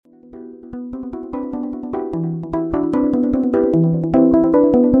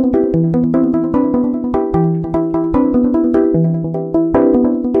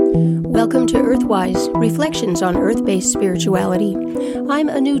Welcome to Earthwise, Reflections on Earth-Based Spirituality. I'm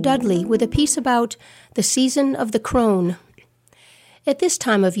Anu Dudley with a piece about the season of the crone. At this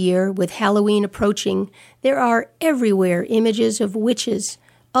time of year, with Halloween approaching, there are everywhere images of witches,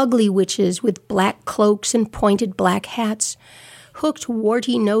 ugly witches with black cloaks and pointed black hats, hooked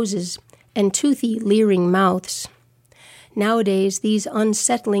warty noses, and toothy leering mouths. Nowadays, these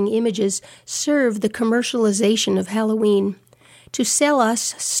unsettling images serve the commercialization of Halloween, to sell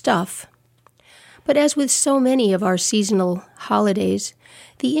us stuff. But as with so many of our seasonal holidays,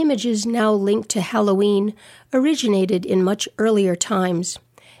 the images now linked to Halloween originated in much earlier times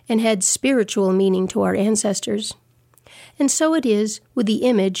and had spiritual meaning to our ancestors. And so it is with the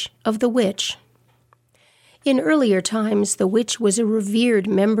image of the witch. In earlier times, the witch was a revered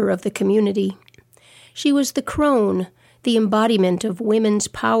member of the community. She was the crone, the embodiment of women's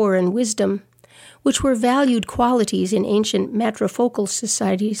power and wisdom, which were valued qualities in ancient matrifocal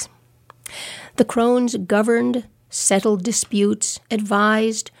societies. The crones governed, settled disputes,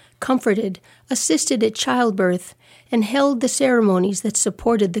 advised, comforted, assisted at childbirth, and held the ceremonies that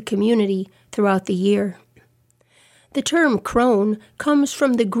supported the community throughout the year. The term crone comes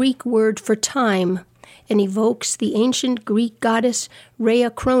from the Greek word for time and evokes the ancient Greek goddess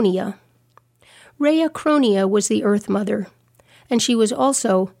Rhea Cronia. Rhea Cronia was the Earth Mother, and she was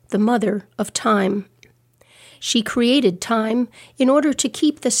also the mother of time. She created time in order to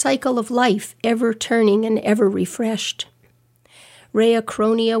keep the cycle of life ever turning and ever refreshed. Rhea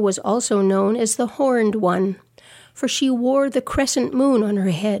Cronia was also known as the Horned One, for she wore the crescent moon on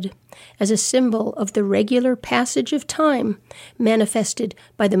her head as a symbol of the regular passage of time manifested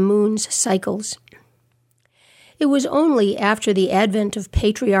by the moon's cycles. It was only after the advent of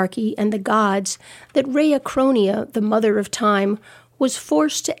patriarchy and the gods that Rhea Cronia, the mother of time, was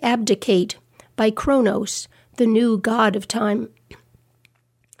forced to abdicate by Kronos, the new god of time.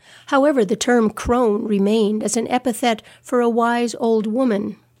 However, the term crone remained as an epithet for a wise old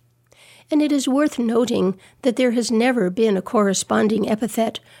woman, and it is worth noting that there has never been a corresponding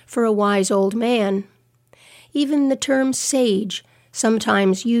epithet for a wise old man. Even the term sage,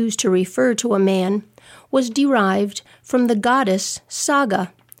 sometimes used to refer to a man, was derived from the goddess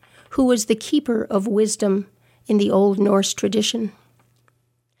Saga, who was the keeper of wisdom in the Old Norse tradition.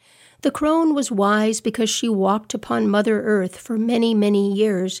 The crone was wise because she walked upon Mother Earth for many, many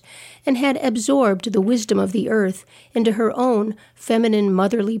years and had absorbed the wisdom of the earth into her own feminine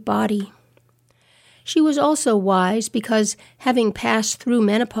motherly body. She was also wise because, having passed through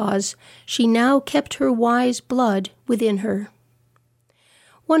menopause, she now kept her wise blood within her.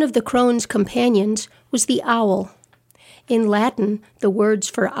 One of the crone's companions was the owl. In Latin, the words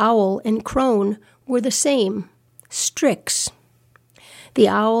for owl and crone were the same, strix. The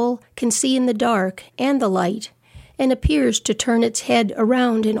owl can see in the dark and the light, and appears to turn its head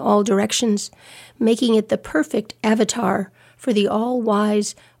around in all directions, making it the perfect avatar for the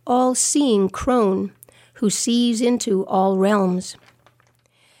all-wise, all-seeing crone who sees into all realms.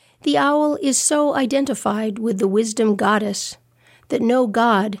 The owl is so identified with the wisdom goddess that no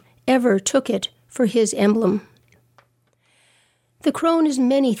god ever took it for his emblem. The crone is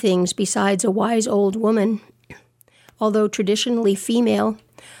many things besides a wise old woman. Although traditionally female,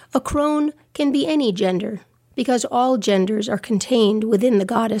 a crone can be any gender, because all genders are contained within the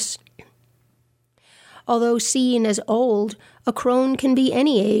goddess. Although seen as old, a crone can be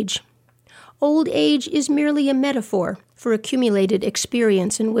any age. Old age is merely a metaphor for accumulated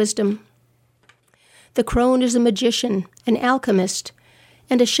experience and wisdom. The crone is a magician, an alchemist,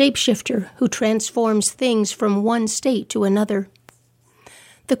 and a shapeshifter who transforms things from one state to another.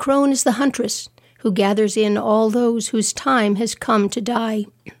 The crone is the huntress, who gathers in all those whose time has come to die.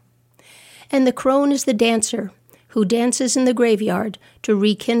 And the crone is the dancer, who dances in the graveyard to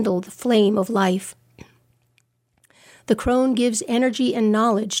rekindle the flame of life. The crone gives energy and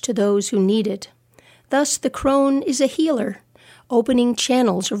knowledge to those who need it. Thus, the crone is a healer, opening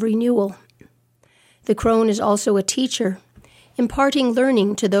channels of renewal. The crone is also a teacher, imparting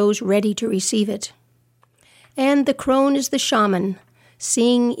learning to those ready to receive it. And the crone is the shaman,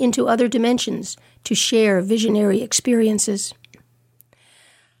 seeing into other dimensions to share visionary experiences.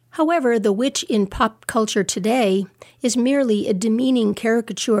 However, the witch in pop culture today is merely a demeaning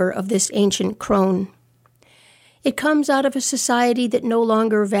caricature of this ancient crone. It comes out of a society that no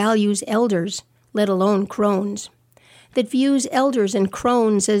longer values elders, let alone crones, that views elders and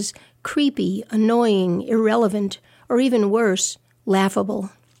crones as creepy, annoying, irrelevant, or even worse, laughable.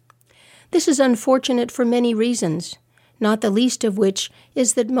 This is unfortunate for many reasons, not the least of which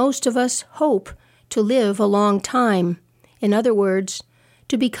is that most of us hope to live a long time, in other words,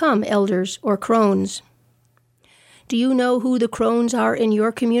 to become elders or crones. Do you know who the crones are in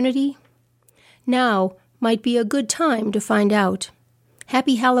your community? Now might be a good time to find out.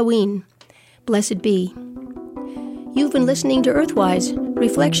 Happy Halloween. Blessed be. You've been listening to Earthwise,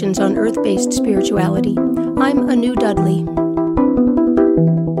 Reflections on Earth-Based Spirituality. I'm Anu Dudley.